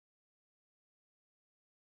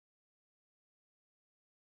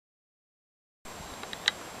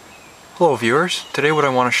Hello viewers, today what I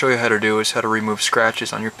want to show you how to do is how to remove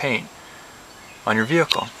scratches on your paint on your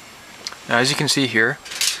vehicle. Now as you can see here,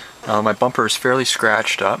 my bumper is fairly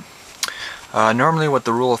scratched up. Normally what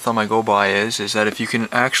the rule of thumb I go by is that if you can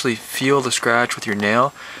actually feel the scratch with your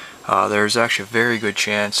nail, there's actually a very good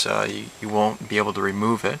chance you won't be able to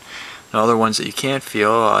remove it. Now other ones that you can't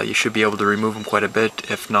feel, you should be able to remove them quite a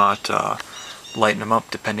bit, if not lighten them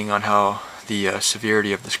up depending on how the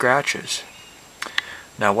severity of the scratch is.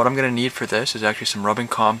 Now what I'm going to need for this is actually some rubbing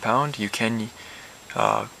compound. You can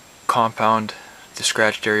compound the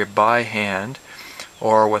scratched area by hand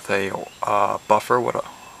or with a buffer,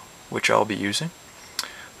 which I'll be using.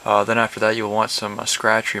 Then after that you'll want some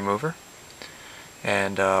scratch remover.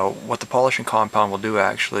 And what the polishing compound will do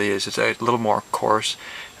actually is it's a little more coarse,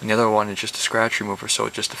 and the other one is just a scratch remover, so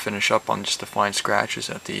just to finish up on just the fine scratches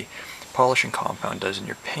that the polishing compound does in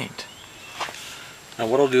your paint. Now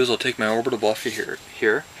what I'll do is I'll take my orbital buffer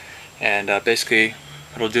here and basically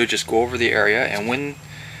what I'll do is just go over the area, and when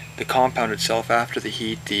the compound itself, after the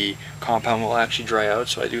heat, the compound will actually dry out.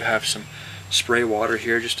 So I do have some spray water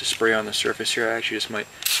here just to spray on the surface here. I actually just might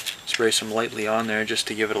spray some lightly on there just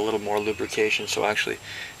to give it a little more lubrication, so actually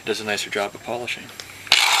it does a nicer job of polishing.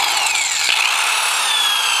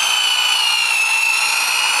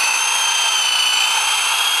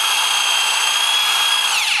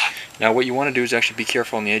 Now what you want to do is actually be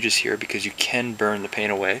careful on the edges here, because you can burn the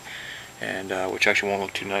paint away, and which actually won't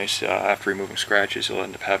look too nice. After removing scratches, you'll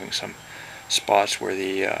end up having some spots where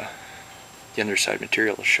the underside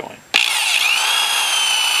material is showing.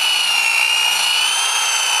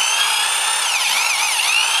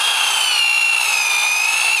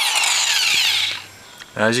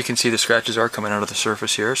 Now as you can see, the scratches are coming out of the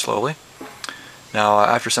surface here slowly. Now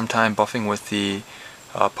after some time buffing with the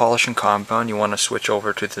polishing compound, you want to switch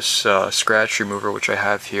over to this scratch remover, which I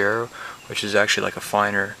have here, which is actually like a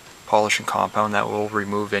finer polishing compound that will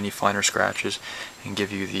remove any finer scratches and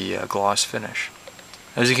give you the gloss finish.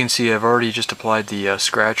 As you can see, I've already just applied the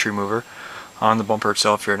scratch remover on the bumper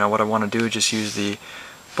itself here. Now what I want to do is just use the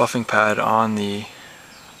buffing pad on the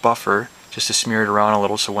buffer just to smear it around a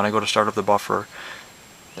little, so when I go to start up the buffer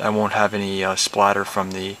I won't have any splatter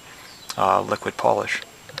from the liquid polish.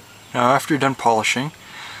 Now after you're done polishing,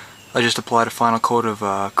 I just applied a final coat of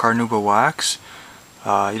carnauba wax.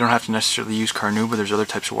 You don't have to necessarily use carnauba, there's other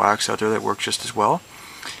types of wax out there that work just as well,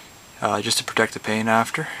 just to protect the paint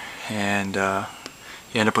after, and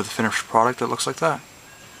you end up with a finished product that looks like that.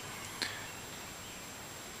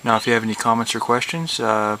 Now if you have any comments or questions,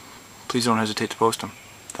 please don't hesitate to post them.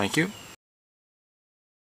 Thank you.